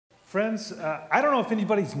Friends, I don't know if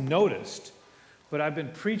anybody's noticed, but I've been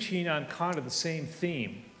preaching on kind of the same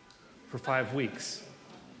theme for 5 weeks.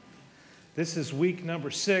 This is week number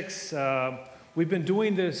 6. We've been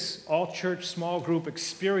doing this all-church small group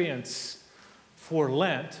experience for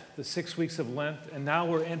Lent, the 6 weeks of Lent, and now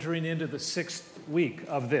we're entering into the 6th week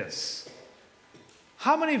of this.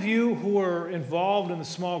 How many of you who are involved in the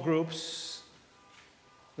small groups,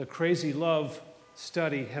 the Crazy Love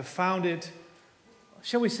study, have found it,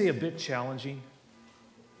 shall we say, a bit challenging?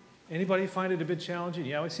 Anybody find it a bit challenging?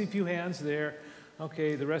 Yeah, I see a few hands there.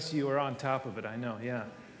 Okay, the rest of you are on top of it, I know, yeah.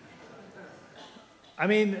 I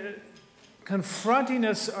mean, confronting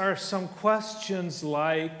us are some questions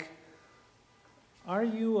like, are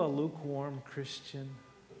you a lukewarm Christian?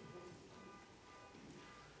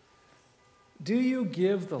 Do you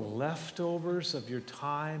give the leftovers of your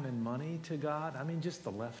time and money to God? I mean, just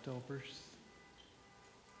the leftovers.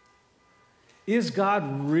 Is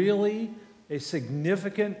God really a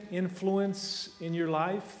significant influence in your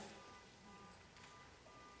life?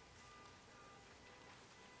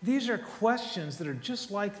 These are questions that are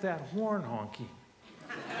just like that horn honking.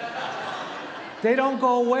 They don't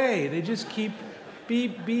go away. They just keep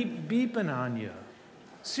beep, beep, beeping on you.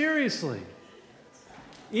 Seriously.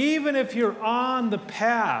 Even if you're on the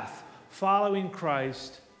path following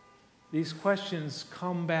Christ, these questions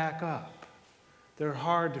come back up. They're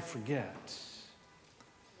hard to forget.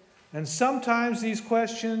 And sometimes these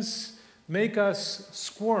questions make us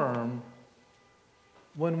squirm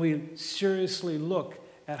when we seriously look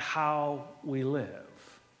at how we live.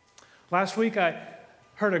 Last week I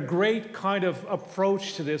heard a great kind of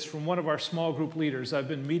approach to this from one of our small group leaders. I've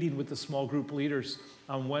been meeting with the small group leaders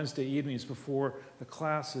on Wednesday evenings before the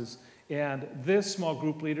classes. And this small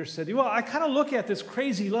group leader said, well, I kind of look at this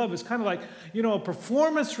crazy love as kind of like, a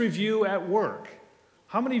performance review at work.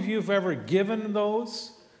 How many of you have ever given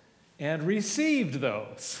those and received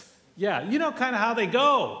those? Yeah, kind of how they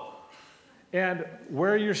go. And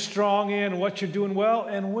where you're strong in, what you're doing well,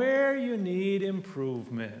 and where you need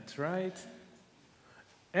improvement, right?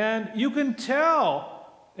 And you can tell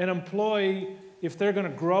an employee if they're going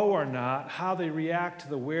to grow or not, how they react to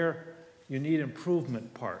the where you need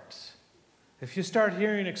improvement parts. If you start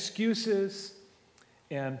hearing excuses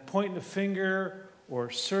and pointing the finger or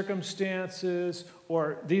circumstances,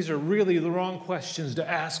 or these are really the wrong questions to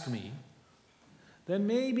ask me, then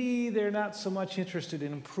maybe they're not so much interested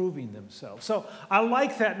in improving themselves. So I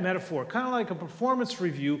like that metaphor, kind of like a performance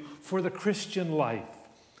review for the Christian life.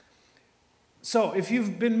 So if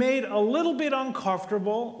you've been made a little bit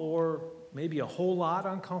uncomfortable, or maybe a whole lot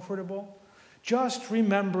uncomfortable, just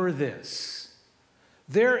remember this.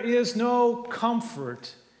 There is no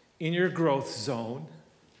comfort in your growth zone.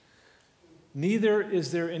 Neither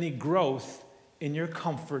is there any growth in your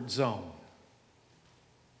comfort zone.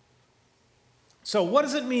 So what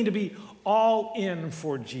does it mean to be all in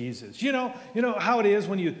for Jesus? You know how it is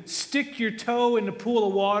when you stick your toe in the pool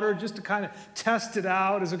of water just to kind of test it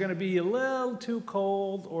out. Is it going to be a little too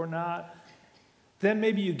cold or not? Then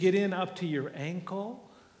maybe you get in up to your ankle.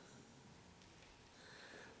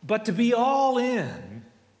 But to be all in,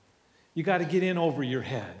 you got to get in over your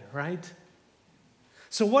head, right?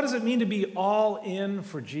 So what does it mean to be all in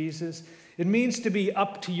for Jesus? It means to be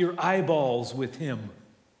up to your eyeballs with him.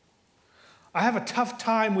 I have a tough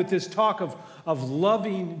time with this talk of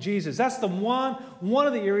loving Jesus. That's the one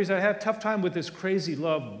of the areas I had a tough time with this Crazy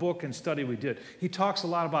Love book and study we did. He talks a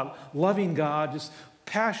lot about loving God, just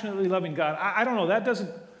passionately loving God. I don't know, that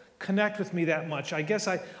doesn't connect with me that much. I guess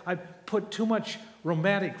I put too much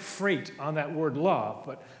romantic freight on that word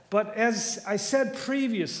love. But as I said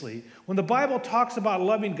previously, when the Bible talks about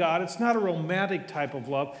loving God, it's not a romantic type of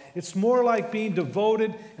love. It's more like being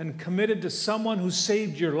devoted and committed to someone who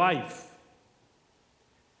saved your life.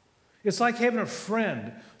 It's like having a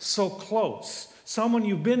friend so close, someone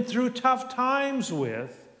you've been through tough times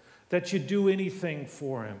with, that you do anything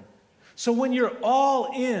for him. So when you're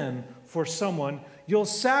all in for someone, you'll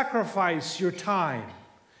sacrifice your time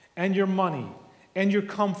and your money and your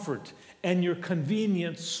comfort and your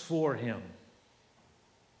convenience for him.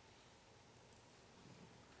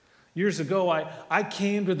 Years ago, I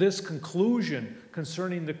came to this conclusion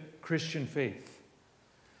concerning the Christian faith.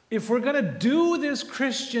 If we're going to do this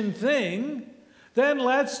Christian thing, then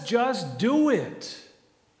let's just do it.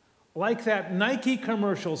 Like that Nike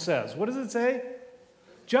commercial says. What does it say?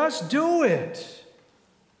 Just do it.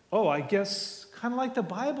 Oh, I guess kind of like the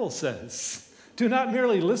Bible says. Do not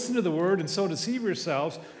merely listen to the word and so deceive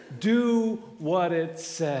yourselves. Do what it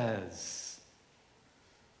says.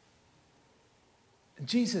 And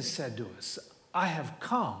Jesus said to us, I have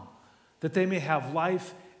come that they may have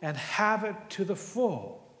life and have it to the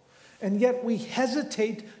full. and yet we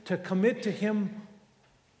hesitate to commit to Him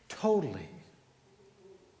totally.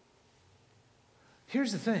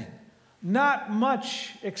 Here's the thing. Not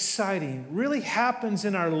much exciting really happens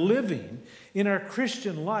in our living, in our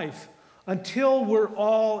Christian life, until we're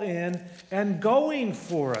all in and going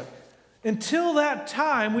for it. Until that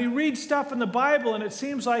time, we read stuff in the Bible and it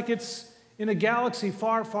seems like it's in a galaxy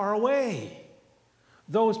far, far away.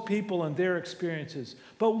 Those people and their experiences.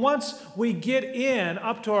 But once we get in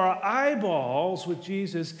up to our eyeballs with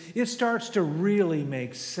Jesus, it starts to really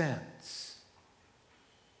make sense.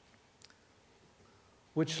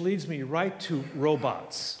 Which leads me right to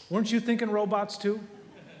robots. Weren't you thinking robots too?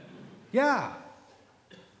 Yeah.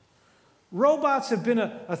 Robots have been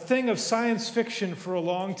a thing of science fiction for a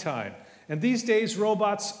long time. And these days,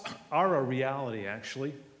 robots are a reality,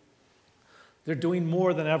 actually. They're doing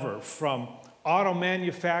more than ever, from auto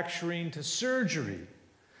manufacturing to surgery.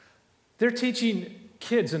 They're teaching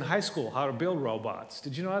kids in high school how to build robots.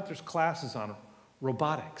 Did you know that? There's classes on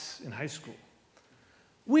robotics in high school.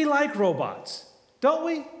 We like robots, don't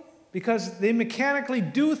we? Because they mechanically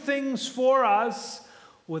do things for us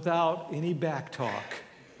without any back talk.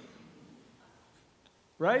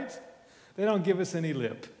 Right? They don't give us any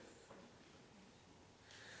lip.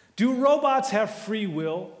 Do robots have free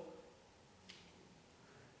will?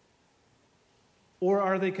 Or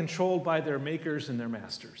are they controlled by their makers and their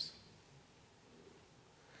masters?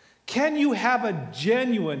 Can you have a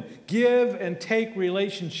genuine give and take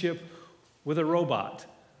relationship with a robot?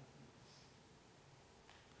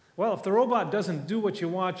 Well, if the robot doesn't do what you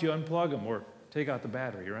want, you unplug them or take out the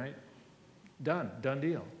battery, right? Done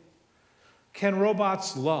deal. Can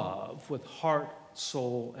robots love with heart,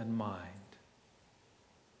 soul, and mind?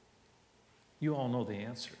 You all know the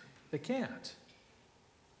answer. They can't.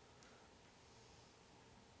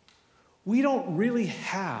 We don't really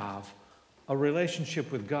have a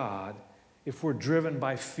relationship with God if we're driven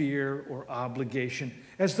by fear or obligation,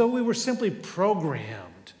 as though we were simply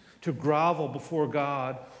programmed to grovel before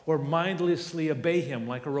God or mindlessly obey Him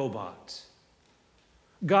like a robot.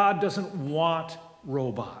 God doesn't want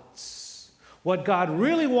robots. What God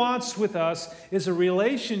really wants with us is a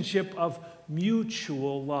relationship of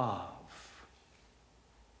mutual love.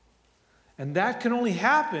 And that can only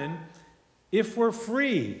happen if we're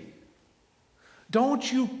free.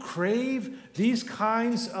 Don't you crave these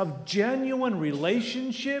kinds of genuine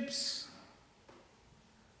relationships?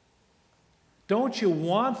 Don't you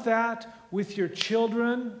want that with your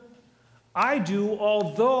children? I do,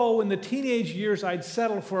 although in the teenage years I'd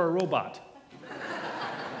settle for a robot.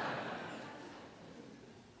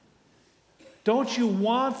 Don't you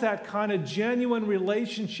want that kind of genuine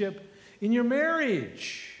relationship in your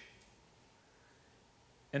marriage?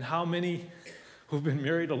 And how many who've been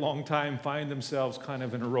married a long time find themselves kind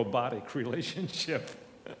of in a robotic relationship?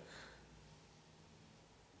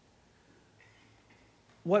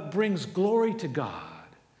 What brings glory to God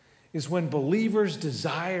is when believers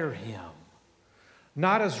desire Him,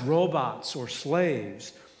 not as robots or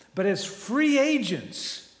slaves, but as free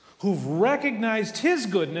agents who've recognized His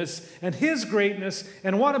goodness and His greatness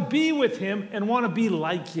and want to be with Him and want to be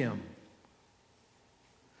like Him.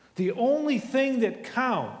 The only thing that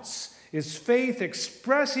counts is faith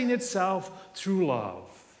expressing itself through love.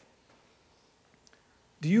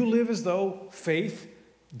 Do you live as though faith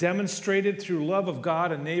demonstrated through love of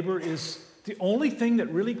God and neighbor is the only thing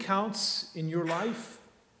that really counts in your life?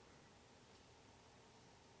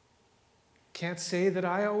 Can't say that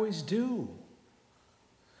I always do.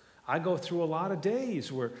 I go through a lot of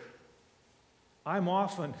days where I'm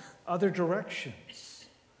off in other directions.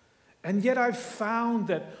 And yet I've found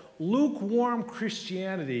that lukewarm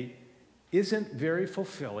Christianity isn't very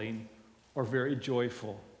fulfilling or very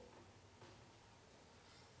joyful.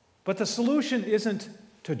 But the solution isn't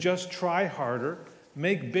to just try harder,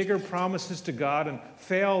 make bigger promises to God, and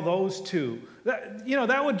fail those too.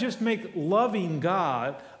 That would just make loving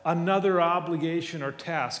God another obligation or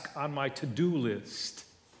task on my to-do list.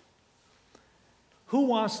 Who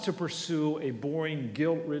wants to pursue a boring,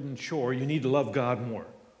 guilt-ridden chore? You need to love God more.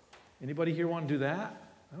 Anybody here want to do that?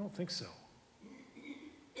 I don't think so.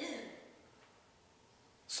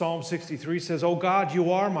 Psalm 63 says, "O God,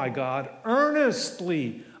 you are my God.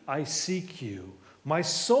 Earnestly I seek you. My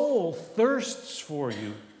soul thirsts for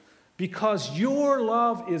you. Because your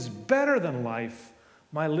love is better than life,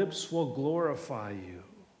 my lips will glorify you."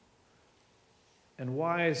 And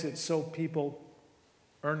why is it so people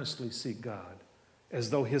earnestly seek God?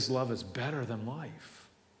 As though His love is better than life.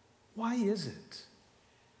 Why is it?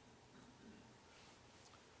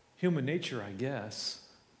 Human nature, I guess.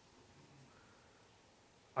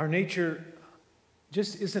 Our nature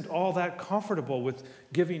just isn't all that comfortable with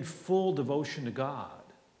giving full devotion to God.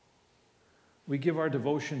 We give our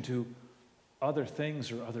devotion to other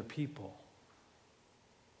things or other people.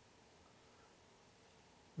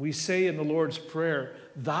 We say in the Lord's Prayer,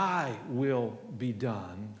 "Thy will be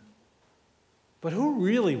done." But who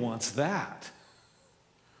really wants that?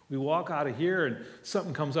 We walk out of here and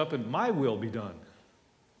something comes up and "my will be done."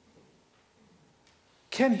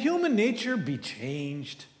 Can human nature be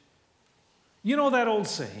changed? You know that old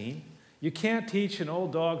saying, you can't teach an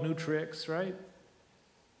old dog new tricks, right?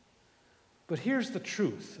 But here's the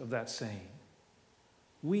truth of that saying.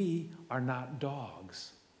 We are not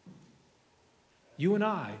dogs. You and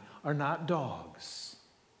I are not dogs.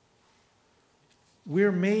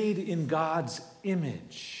 We're made in God's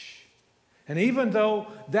image. And even though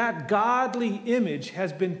that godly image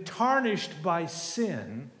has been tarnished by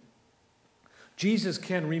sin, Jesus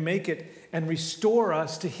can remake it and restore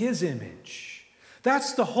us to his image.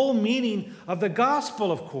 That's the whole meaning of the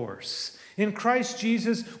gospel, of course. In Christ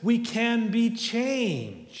Jesus, we can be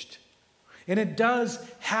changed. And it does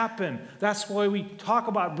happen. That's why we talk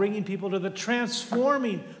about bringing people to the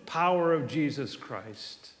transforming power of Jesus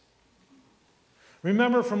Christ.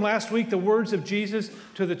 Remember from last week the words of Jesus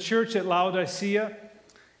to the church at Laodicea?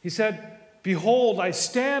 He said, "Behold, I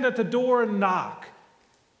stand at the door and knock.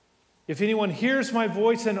 If anyone hears my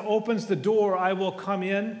voice and opens the door, I will come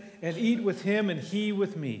in and eat with him and he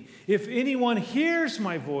with me. If anyone hears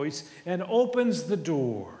my voice and opens the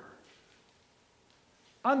door."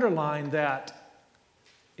 Underline that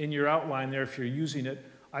in your outline there if you're using it.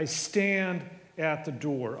 I stand at the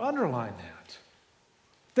door. Underline that.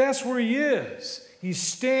 That's where he is. He's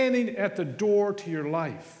standing at the door to your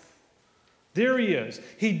life. There he is.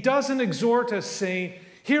 He doesn't exhort us saying,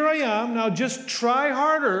 "Here I am, now just try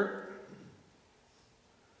harder."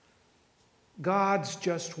 God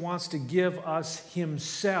just wants to give us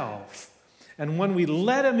himself. And when we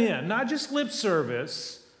let him in, not just lip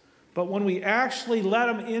service, but when we actually let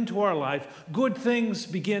him into our life, good things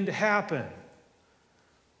begin to happen.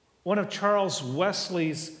 One of Charles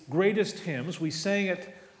Wesley's greatest hymns, we sang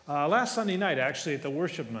it last Sunday night, actually, at the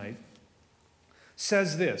worship night,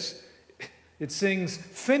 says this. It sings,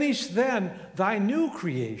 "Finish then thy new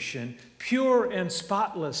creation, pure and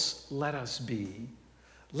spotless let us be.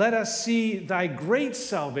 Let us see thy great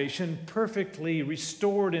salvation perfectly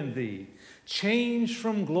restored in thee, changed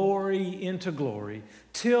from glory into glory,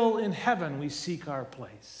 till in heaven we seek our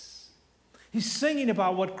place." He's singing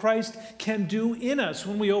about what Christ can do in us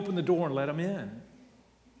when we open the door and let him in.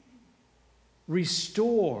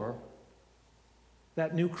 Restore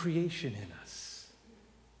that new creation in us.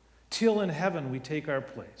 Till in heaven we take our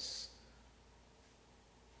place.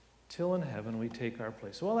 Till in heaven we take our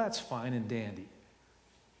place. Well, that's fine and dandy.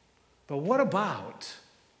 But what about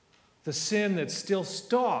the sin that still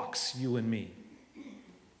stalks you and me?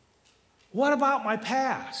 What about my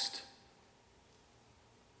past?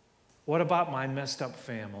 What about my messed up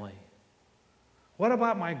family? What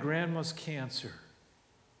about my grandma's cancer?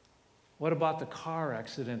 What about the car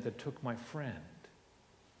accident that took my friend?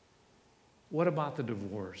 What about the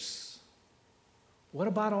divorce? What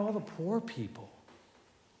about all the poor people?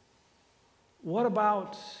 What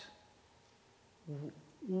about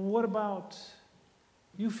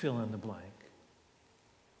you fill in the blank?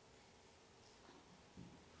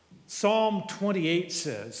 Psalm 28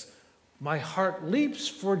 says, "My heart leaps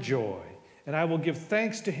for joy, and I will give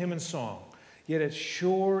thanks to him in song. Yet it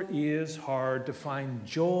sure is hard to find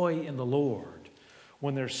joy in the Lord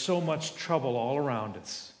when there's so much trouble all around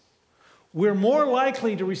us." We're more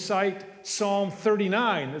likely to recite Psalm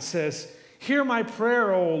 39 that says, "Hear my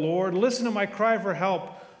prayer, O Lord, listen to my cry for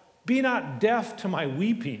help. Be not deaf to my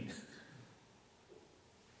weeping."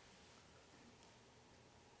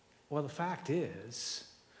 Well, the fact is,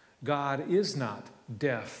 God is not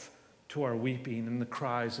deaf to our weeping and the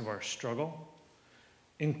cries of our struggle,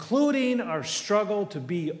 including our struggle to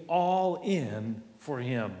be all in for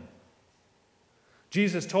him.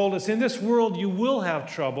 Jesus told us, "In this world you will have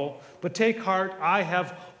trouble, but take heart, I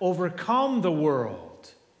have overcome the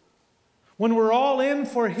world." When we're all in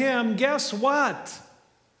for him, guess what?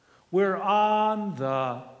 We're on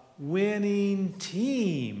the winning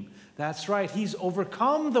team. That's right, he's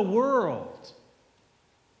overcome the world.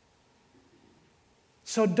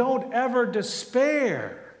 So don't ever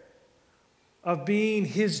despair of being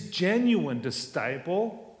his genuine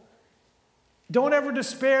disciple. Don't ever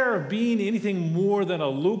despair of being anything more than a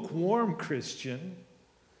lukewarm Christian.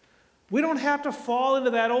 We don't have to fall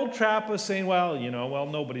into that old trap of saying, well,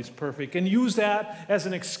 nobody's perfect, and use that as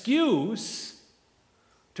an excuse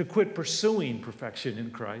to quit pursuing perfection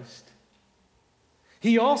in Christ.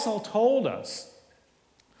 He also told us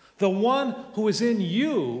The one who is in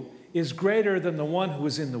you is greater than the one who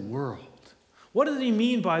is in the world. What does he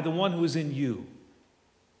mean by the one who is in you?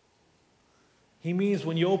 He means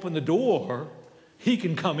when you open the door, he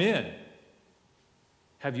can come in.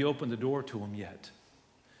 Have you opened the door to him yet?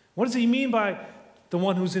 What does he mean by the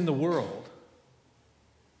one who's in the world?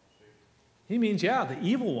 He means, the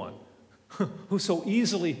evil one who so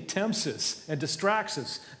easily tempts us and distracts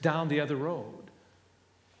us down the other road.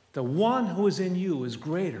 The one who is in you is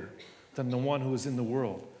greater than the one who is in the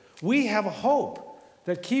world. We have a hope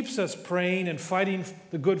that keeps us praying and fighting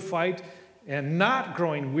the good fight and not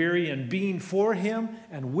growing weary and being for him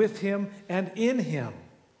and with him and in him.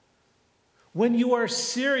 When you are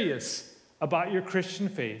serious about your Christian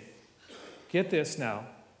faith, get this now,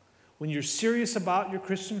 when you're serious about your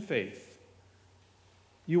Christian faith,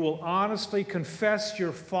 you will honestly confess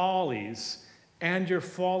your follies and your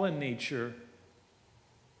fallen nature.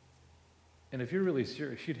 And if you're really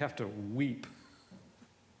serious, you'd have to weep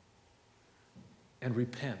and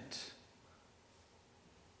repent.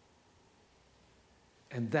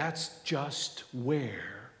 And that's just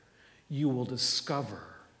where you will discover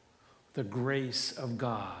the grace of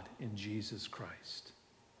God in Jesus Christ.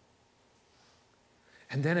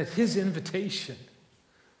 And then at his invitation,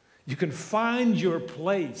 you can find your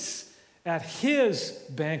place at his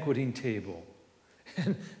banqueting table.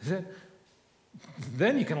 And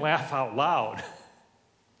then you can laugh out loud.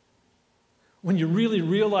 When you really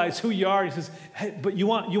realize who you are, he says, hey, but you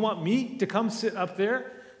want me to come sit up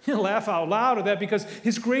there? You laugh out loud at that because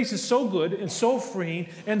his grace is so good and so freeing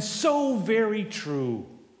and so very true.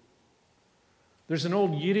 There's an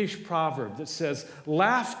old Yiddish proverb that says,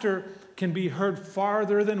 laughter can be heard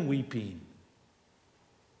farther than weeping.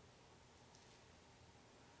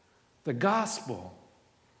 The gospel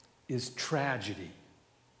is tragedy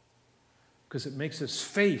because it makes us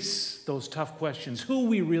face those tough questions, who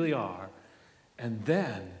we really are. And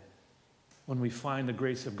then, when we find the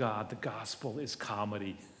grace of God, the gospel is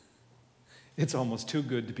comedy. It's almost too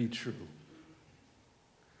good to be true.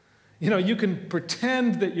 You know, you can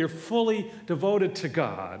pretend that you're fully devoted to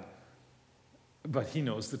God, but he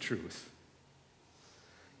knows the truth.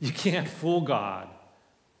 You can't fool God.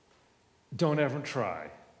 Don't ever try.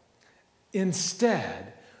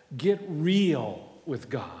 Instead, get real with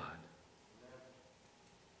God.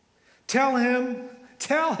 Tell him,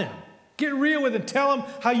 get real with him. Tell him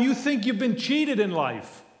how you think you've been cheated in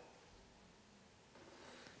life.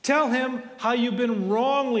 Tell him how you've been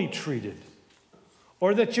wrongly treated,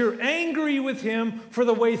 or that you're angry with him for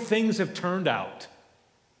the way things have turned out.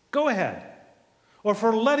 Go ahead. Or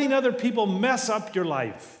for letting other people mess up your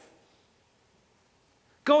life.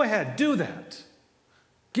 Go ahead, do that.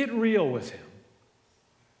 Get real with him.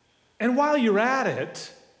 And while you're at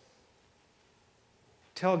it,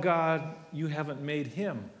 tell God you haven't made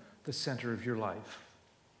him the center of your life.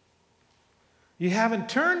 You haven't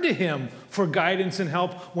turned to him for guidance and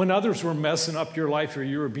help when others were messing up your life or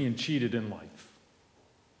you were being cheated in life.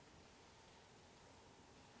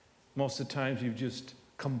 Most of the times you've just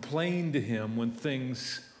complained to him when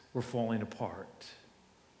things were falling apart.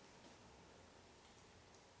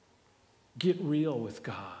 Get real with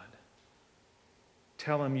God.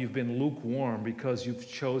 Tell him you've been lukewarm because you've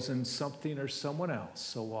chosen something or someone else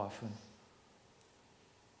so often.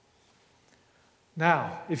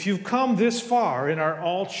 Now, if you've come this far in our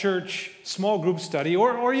all-church small group study,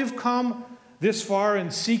 or you've come this far in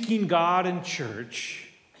seeking God in church,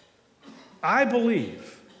 I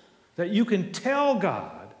believe that you can tell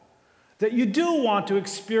God that you do want to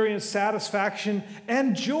experience satisfaction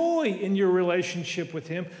and joy in your relationship with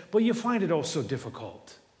him, but you find it oh so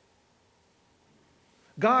difficult.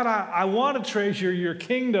 God, I want to treasure your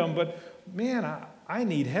kingdom, but man, I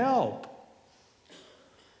need help.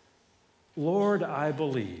 Lord, I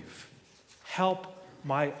believe. Help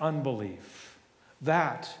my unbelief.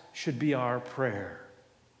 That should be our prayer.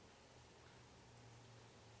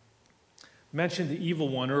 Mentioned the evil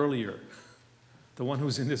one earlier, the one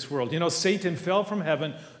who's in this world. You know, Satan fell from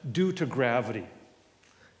heaven due to gravity.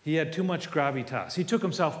 He had too much gravitas. He took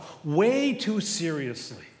himself way too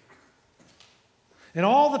seriously. And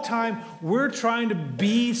all the time, we're trying to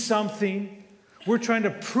be something. We're trying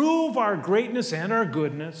to prove our greatness and our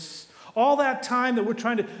goodness. All that time that we're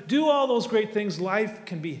trying to do all those great things, life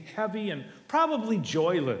can be heavy and probably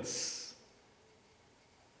joyless.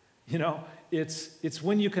 You know, it's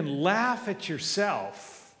when you can laugh at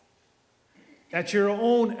yourself, at your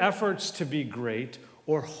own efforts to be great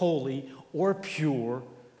or holy or pure.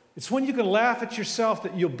 It's when you can laugh at yourself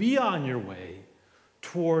that you'll be on your way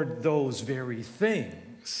toward those very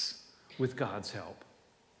things with God's help.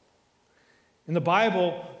 In the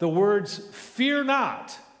Bible, the words "fear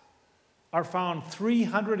not" are found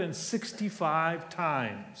 365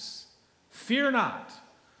 times. Fear not,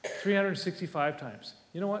 365 times.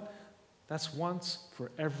 You know what? That's once for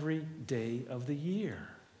every day of the year.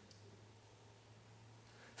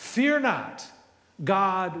 Fear not,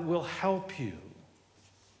 God will help you.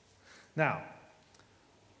 Now,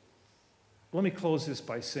 let me close this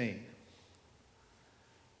by saying,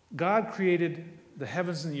 God created the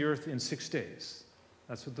heavens and the earth in 6 days.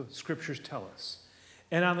 That's what the scriptures tell us.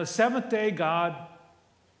 And on the seventh day, God,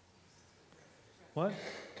 what?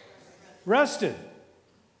 Rested.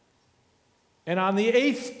 And on the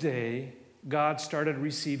eighth day, God started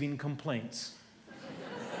receiving complaints.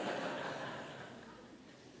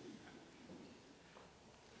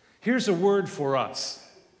 Here's a word for us.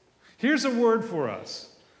 Here's a word for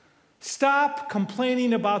us. Stop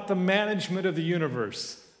complaining about the management of the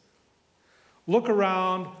universe. Look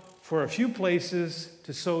around for a few places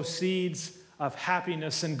to sow seeds of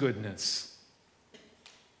happiness and goodness.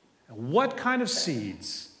 What kind of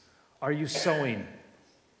seeds are you sowing?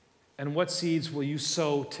 And what seeds will you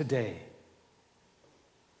sow today?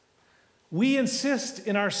 We insist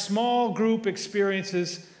in our small group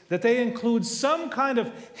experiences that they include some kind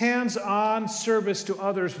of hands-on service to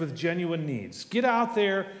others with genuine needs. Get out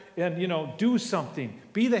there and, do something.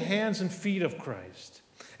 Be the hands and feet of Christ.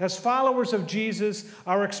 As followers of Jesus,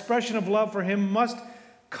 our expression of love for him must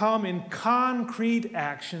come in concrete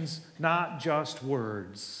actions, not just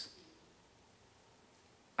words.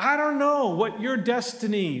 I don't know what your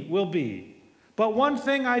destiny will be, but one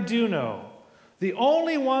thing I do know. The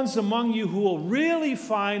only ones among you who will really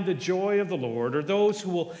find the joy of the Lord are those who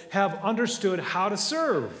will have understood how to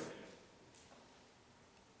serve.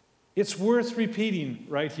 It's worth repeating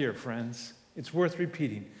right here, friends. It's worth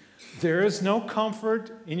repeating. There is no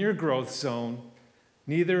comfort in your growth zone,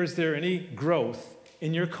 neither is there any growth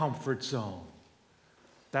in your comfort zone.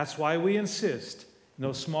 That's why we insist in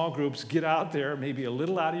those small groups, get out there, maybe a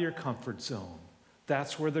little out of your comfort zone.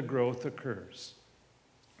 That's where the growth occurs.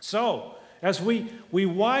 So, as we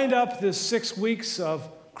wind up this 6 weeks of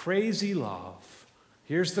crazy love,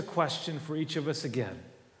 here's the question for each of us again.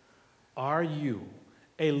 Are you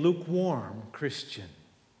a lukewarm Christian?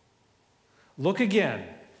 Look again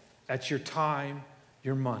at your time,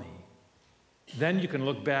 your money. Then you can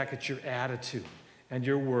look back at your attitude and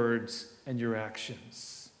your words and your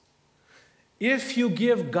actions. If you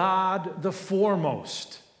give God the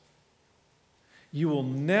foremost, you will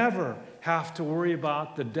never have to worry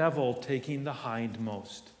about the devil taking the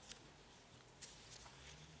hindmost.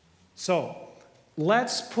 So,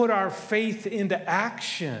 let's put our faith into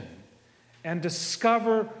action and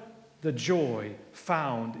discover the joy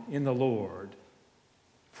found in the Lord.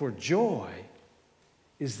 For joy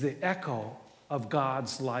is the echo of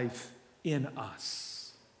God's life in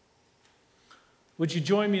us. Would you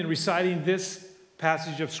join me in reciting this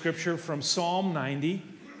passage of Scripture from Psalm 90?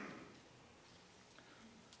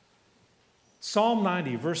 Psalm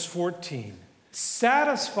 90, verse 14.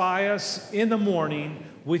 Satisfy us in the morning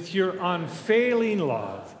with your unfailing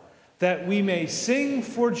love, that we may sing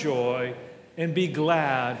for joy and be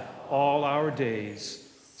glad all our days.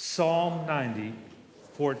 Psalm 90,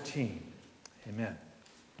 14. Amen.